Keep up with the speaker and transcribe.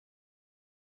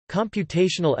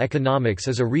Computational economics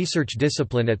is a research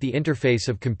discipline at the interface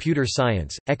of computer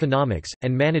science, economics,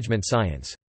 and management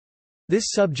science.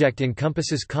 This subject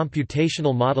encompasses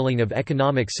computational modeling of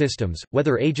economic systems,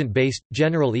 whether agent-based,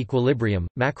 general equilibrium,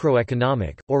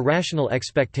 macroeconomic, or rational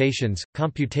expectations,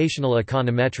 computational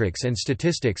econometrics and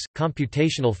statistics,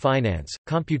 computational finance,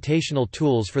 computational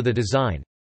tools for the design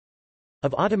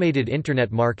of automated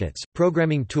Internet markets,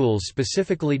 programming tools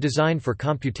specifically designed for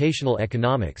computational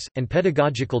economics, and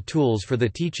pedagogical tools for the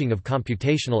teaching of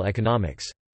computational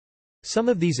economics. Some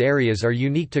of these areas are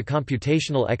unique to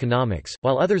computational economics,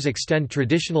 while others extend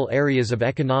traditional areas of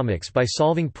economics by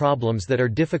solving problems that are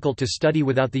difficult to study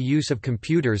without the use of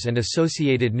computers and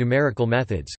associated numerical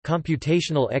methods.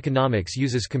 Computational economics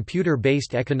uses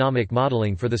computer-based economic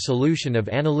modeling for the solution of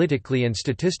analytically and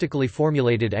statistically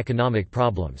formulated economic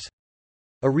problems.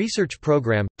 A research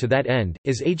program, to that end,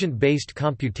 is Agent-Based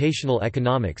Computational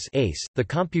Economics (ACE), the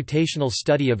computational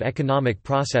study of economic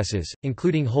processes,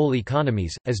 including whole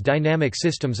economies, as dynamic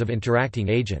systems of interacting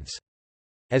agents.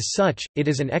 As such, it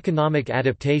is an economic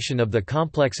adaptation of the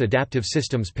complex adaptive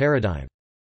systems paradigm.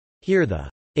 Here the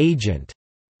agent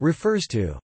refers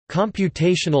to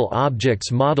computational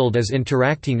objects modeled as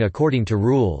interacting according to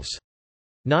rules,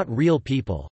 not real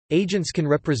people. Agents can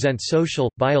represent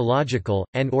social, biological,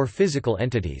 and/or physical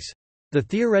entities. The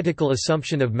theoretical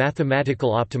assumption of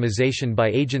mathematical optimization by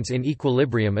agents in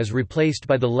equilibrium is replaced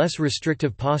by the less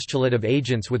restrictive postulate of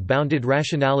agents with bounded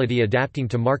rationality adapting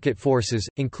to market forces,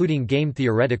 including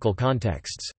game-theoretical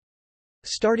contexts.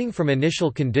 Starting from initial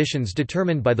conditions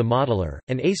determined by the modeler,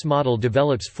 an ACE model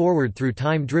develops forward through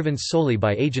time driven solely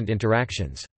by agent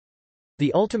interactions.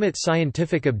 The ultimate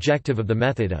scientific objective of the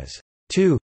method is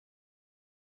to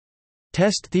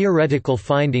test theoretical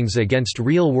findings against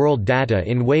real-world data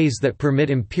in ways that permit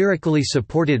empirically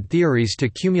supported theories to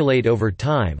accumulate over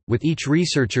time, with each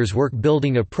researcher's work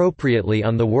building appropriately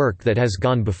on the work that has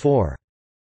gone before.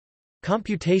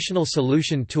 Computational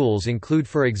solution tools include,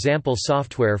 for example,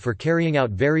 software for carrying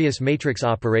out various matrix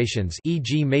operations,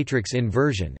 e.g. matrix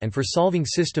inversion, and for solving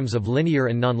systems of linear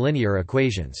and nonlinear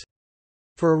equations.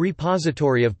 For a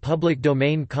repository of public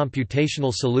domain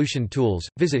computational solution tools,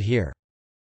 visit here.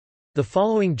 The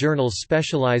following journals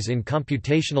specialize in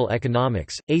computational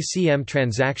economics: ACM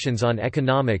Transactions on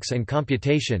Economics and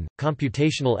Computation,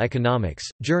 Computational Economics,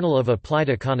 Journal of Applied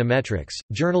Econometrics,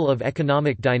 Journal of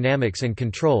Economic Dynamics and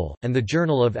Control, and the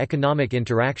Journal of Economic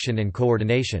Interaction and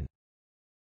Coordination.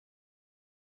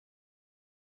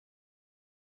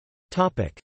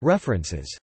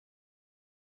 References.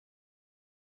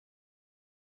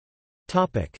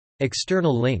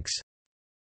 External links.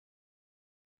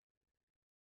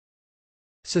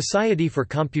 Society for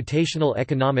Computational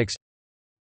Economics.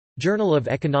 Journal of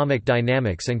Economic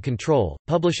Dynamics and Control,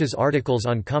 publishes articles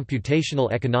on computational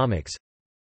economics.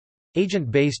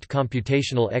 Agent-Based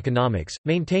Computational Economics,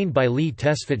 maintained by Lee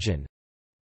Tesfatjan.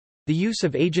 The use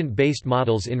of agent-based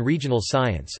models in regional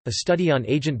science, a study on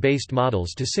agent-based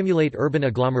models to simulate urban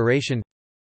agglomeration.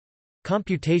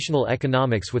 Computational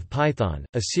Economics with Python,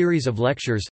 a series of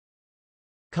lectures.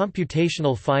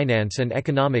 Computational Finance and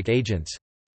Economic Agents.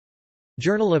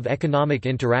 Journal of Economic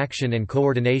Interaction and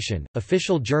Coordination,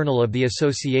 official journal of the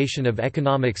Association of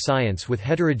Economic Science with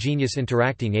Heterogeneous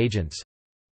Interacting Agents.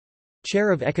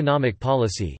 Chair of Economic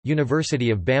Policy,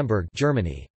 University of Bamberg,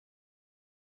 Germany.